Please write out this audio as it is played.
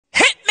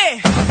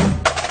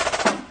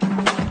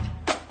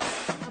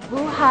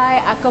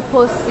Buhay ako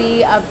po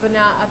si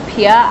Abuna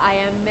Apia.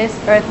 I am Miss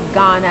Earth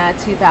Ghana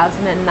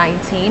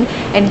 2019,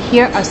 and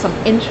here are some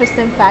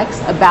interesting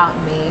facts about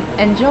me.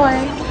 Enjoy!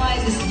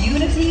 Symbolizes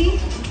unity,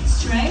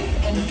 strength,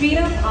 and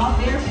freedom of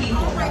their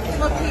people.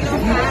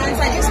 Filipino fans,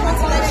 I just want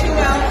to let you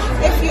know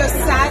if you're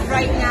sad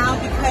right now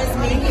because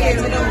maybe I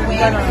didn't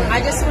win.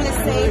 I just want to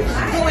say,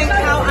 kung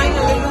ikaw ay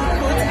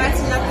nalulungkot at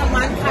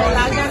nakaman,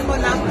 kailangan mo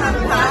ng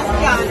pagpas,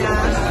 Ghana.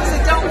 So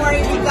don't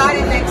worry, we got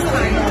it next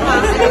time. I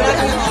love you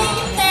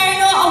all.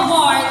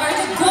 Award, or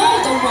the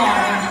gold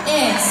award,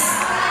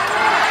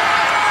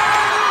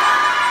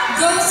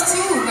 goes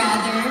to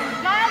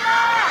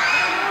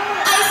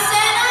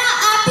Aysena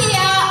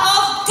Apia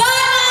of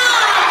Ghana.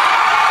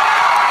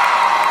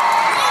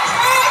 With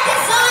her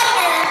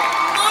designer,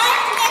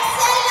 Mark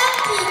Excel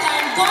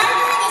Lampitan,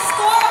 garnering a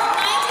score of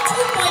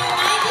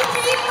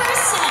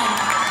 92.93%.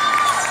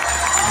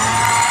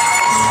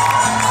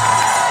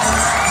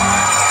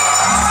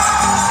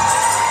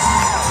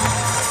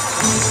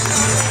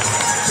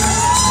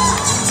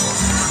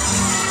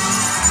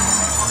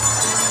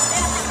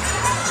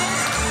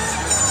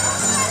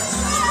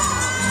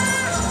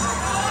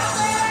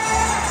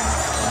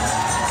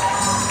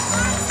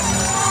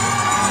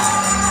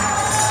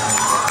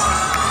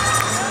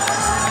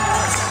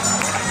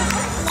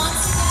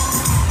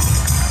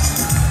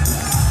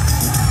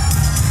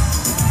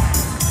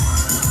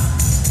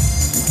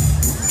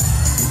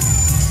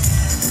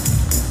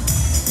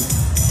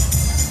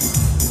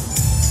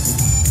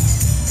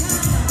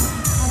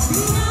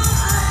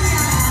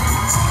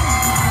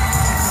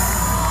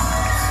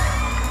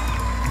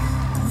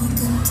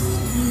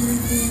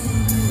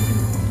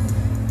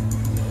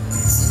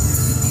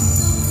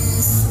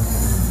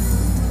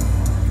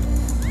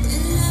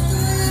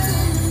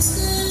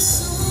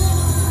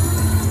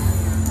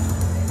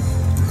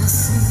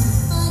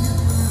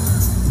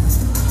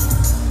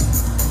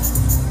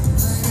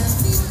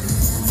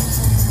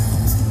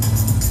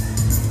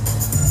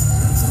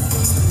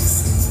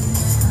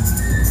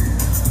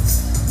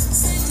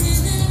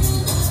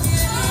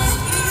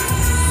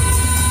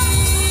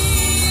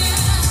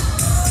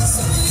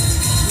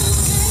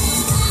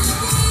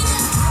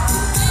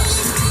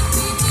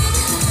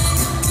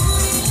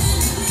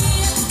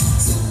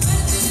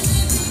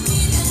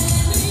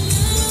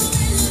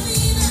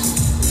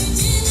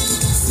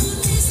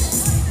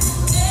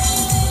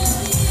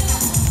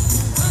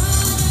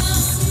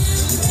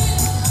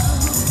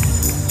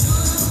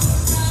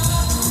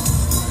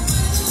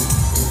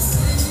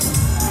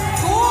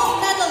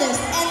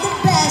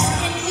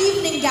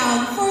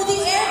 For the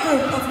air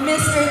group of Miss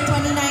Earth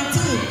 2019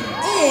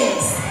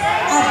 is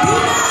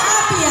Abuna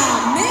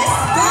Apia, Miss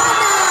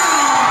Ghana.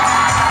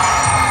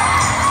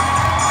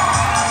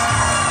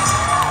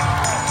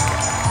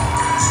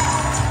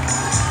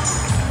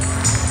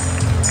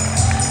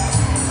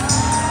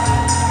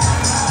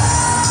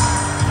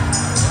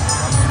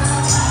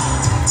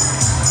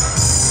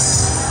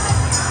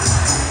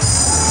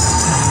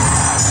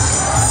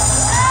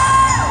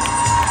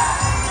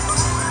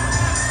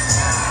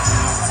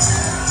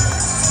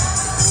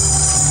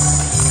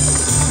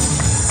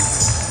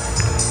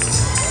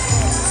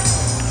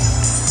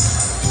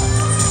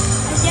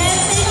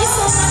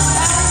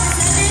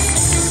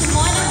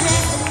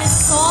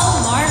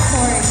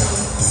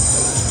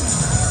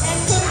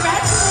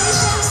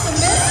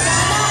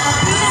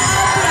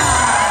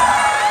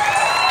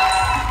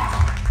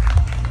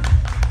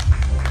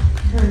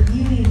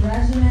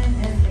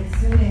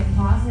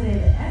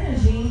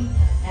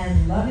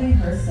 Loving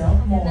herself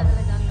more.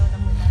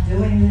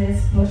 Doing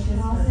this push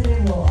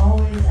positive will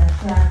always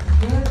attract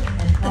good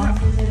and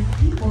positive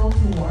people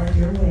toward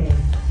your way.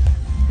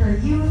 Her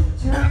youth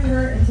turned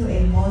her into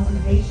a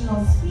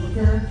motivational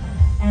speaker,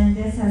 and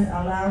this has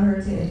allowed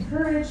her to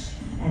encourage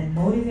and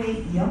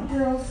motivate young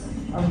girls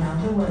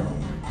around the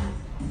world.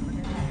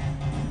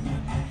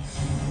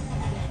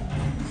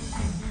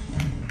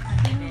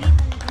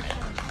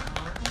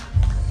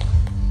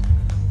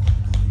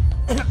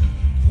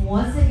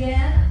 Once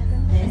again,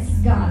 Miss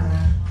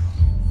Ghana.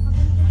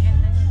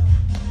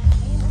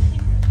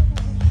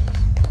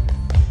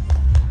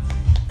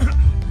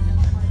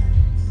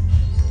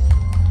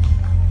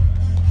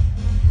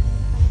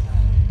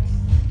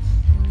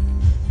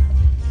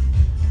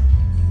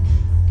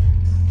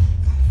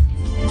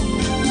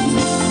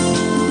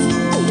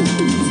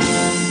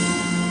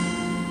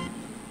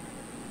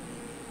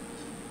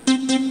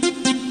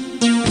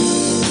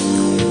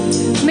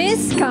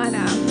 Miss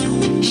Ghana.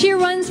 She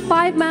runs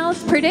 5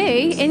 miles per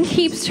day and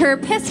keeps her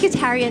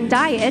pescatarian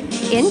diet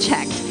in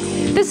check.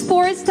 The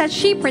sports that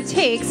she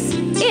partakes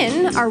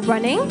in are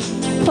running,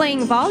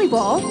 playing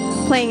volleyball,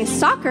 playing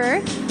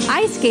soccer,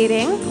 ice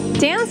skating,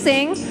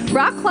 dancing,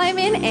 rock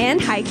climbing,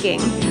 and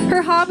hiking.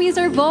 Her hobbies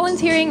are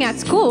volunteering at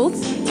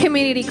schools,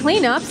 community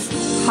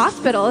cleanups,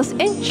 hospitals,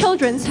 and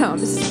children's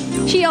homes.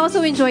 She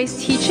also enjoys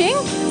teaching,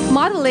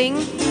 modeling,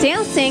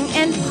 dancing,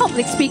 and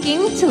public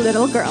speaking to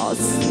little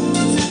girls.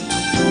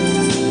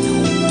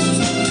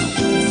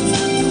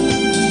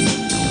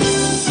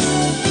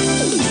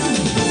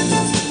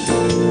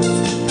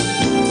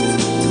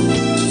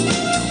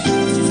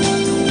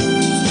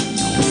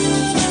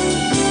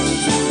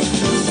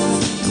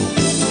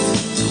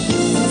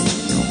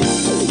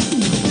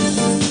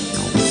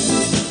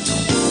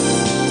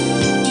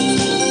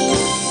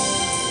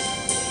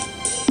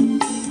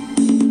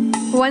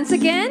 once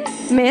again,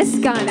 Miss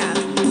Ghana.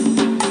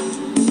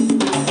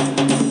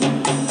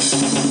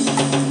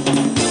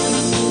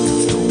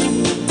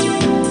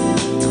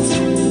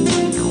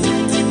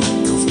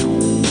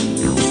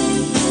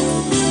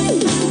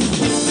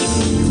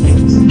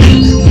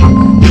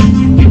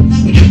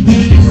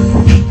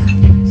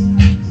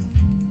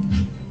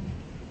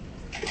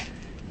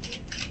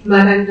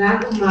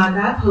 Magandang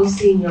umaga po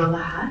sa inyo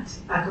lahat.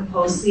 Ako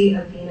po si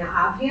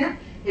adyqteehsabalavenido,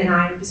 and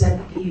I represent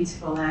the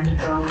beautiful land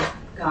of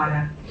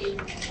Ghana.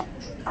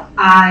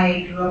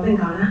 I grew up in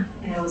Ghana,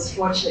 and I was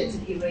fortunate to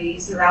be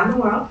raised around the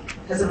world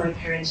because of my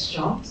parents'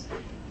 jobs.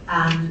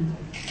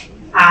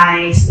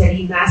 I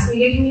studied mass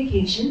media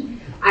communication.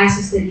 I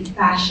also studied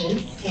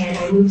fashion, and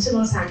I moved to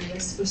Los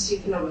Angeles to pursue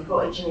economical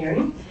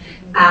engineering.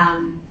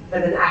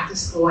 But then after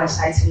school, I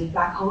decided to move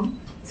back home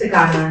to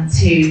Ghana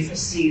to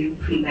pursue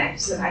pre-med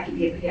so that I could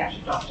be a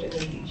pediatric doctor in the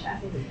future.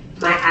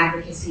 My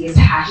advocacy is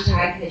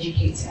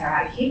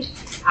 #adyqteehsabalavenido.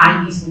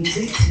 I use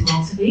music to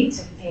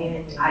motivate,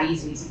 and I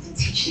use music to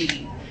teach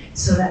the youth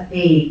so that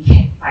they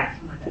can fight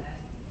for Mother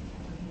Earth.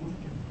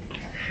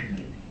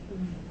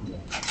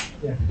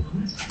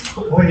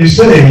 When you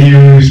say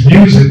you use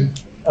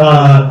music,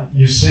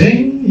 you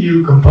sing,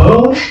 you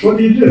compose, what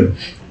do you do?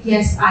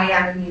 Yes, I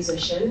am a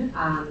musician.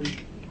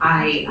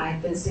 I've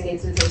been singing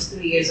since I was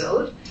 3 years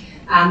old.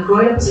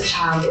 Growing up as a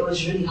child, it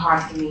was really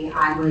hard for me.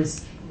 I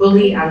was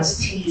bullied, I was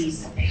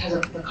teased because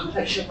of the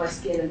complexion of my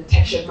skin and the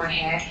texture of my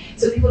hair.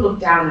 So people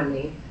looked down on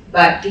me.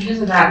 But because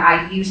of that,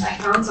 I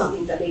found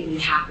something that made me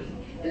happy,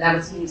 and that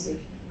was music.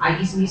 I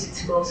used music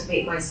to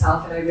motivate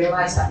myself, and I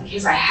realized that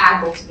because I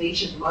had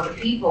motivation from other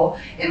people,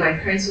 and my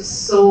parents were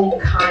so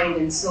kind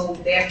and so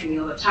there for me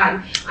all the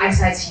time, I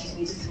decided to use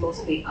music to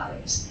motivate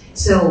others.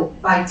 So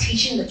by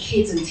teaching the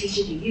kids and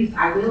teaching the youth,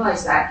 I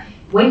realized that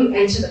when you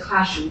enter the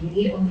classroom, you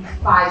need only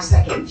 5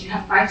 seconds. You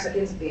have 5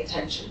 seconds to pay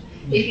attention.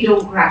 If you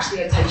don't grasp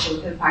their attention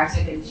within 5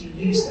 seconds, you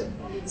lose them.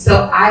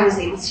 So I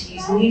was able to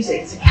use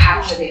music to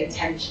capture their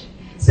attention.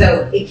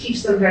 So it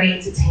keeps them very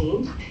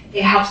entertained.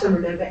 It helps them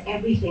remember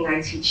everything I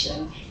teach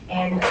them.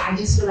 And I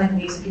just feel like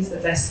music is the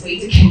best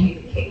way to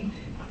communicate.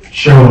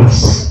 Show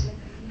us.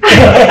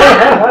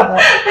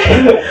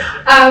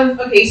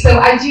 Okay,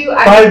 so I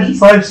released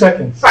 5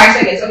 seconds. 5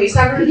 seconds. Okay, so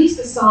I released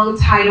a song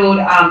titled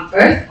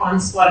Earth on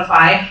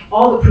Spotify.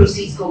 All the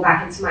proceeds go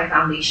back into my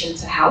foundation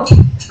to help.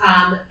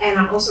 And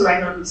I'm also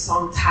writing on a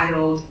song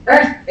titled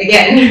Earth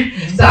again.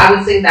 So I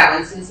would sing that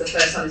one since the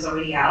first one is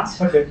already out.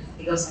 Okay.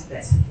 It goes like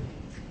this.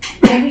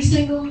 Every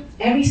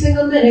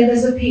single minute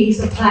there's a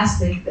piece of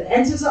plastic that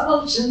enters our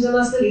oceans and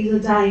our cities are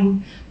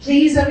dying.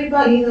 Please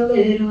everybody, the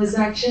littlest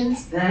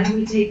actions that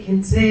we take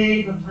can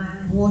save a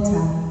planet.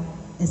 Water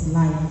is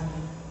life.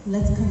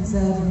 Let's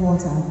conserve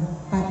water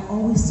by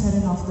always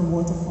turning off the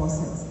water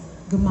faucets.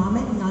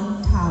 Gumamit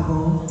nang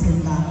tabo